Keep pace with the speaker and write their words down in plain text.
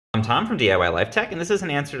I'm Tom from DIY Life Tech, and this is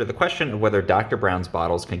an answer to the question of whether Dr. Brown's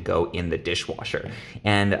bottles can go in the dishwasher.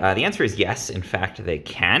 And the answer is yes, in fact, they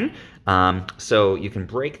can. So you can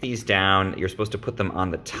break these down. You're supposed to put them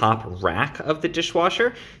on the top rack of the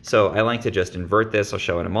dishwasher. So I like to just invert this. I'll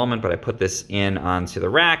show in a moment, but I put this in onto the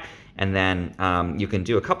rack. And then you can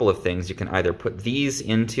do a couple of things. You can either put these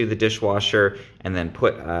into the dishwasher and then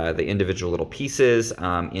put the individual little pieces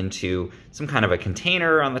into some kind of a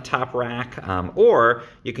container on the top rack, or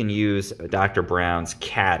you can use Dr. Brown's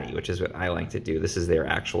caddy, which is what I like to do. This is their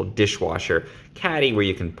actual dishwasher caddy where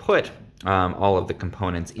you can put all of the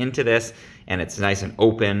components into this, and it's nice and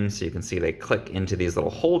open, so you can see they click into these little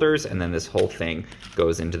holders, and then this whole thing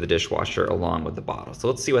goes into the dishwasher along with the bottle. So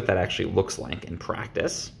let's see what that actually looks like in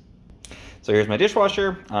practice. So here's my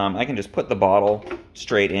dishwasher. I can just put the bottle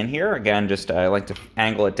straight in here. Again, I like to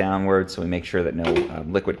angle it downward so we make sure that no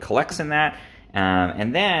liquid collects in that.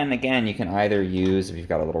 And then again, you can either use, if you've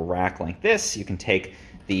got a little rack like this, you can take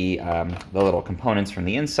the little components from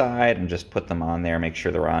the inside and just put them on there, make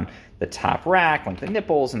sure they're on the top rack, like the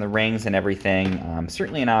nipples and the rings and everything.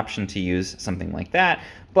 Certainly an option to use something like that.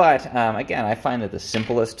 But again, I find that the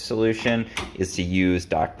simplest solution is to use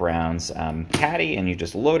Doc Brown's caddy, and you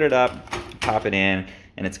just load it up, pop it in,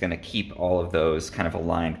 and it's going to keep all of those kind of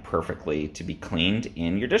aligned perfectly to be cleaned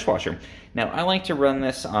in your dishwasher. Now, I like to run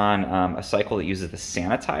this on a cycle that uses the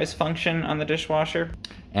sanitize function on the dishwasher,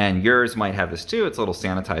 and yours might have this too. It's a little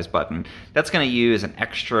sanitize button. That's going to use an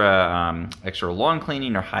extra long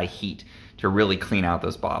cleaning or high heat to really clean out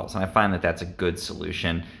those bottles, and I find that that's a good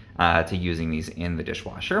solution to using these in the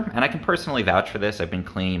dishwasher. And I can personally vouch for this. I've been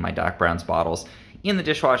cleaning my Doc Brown's bottles in the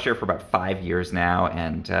dishwasher for about 5 years now,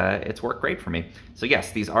 and it's worked great for me. So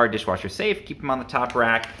yes, these are dishwasher safe. Keep them on the top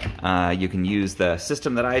rack. You can use the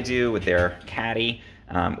system that I do with their caddy,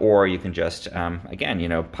 or you can just,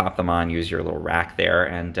 again, pop them on, use your little rack there,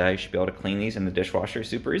 and you should be able to clean these in the dishwasher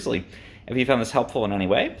super easily. If you found this helpful in any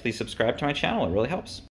way, please subscribe to my channel. It really helps.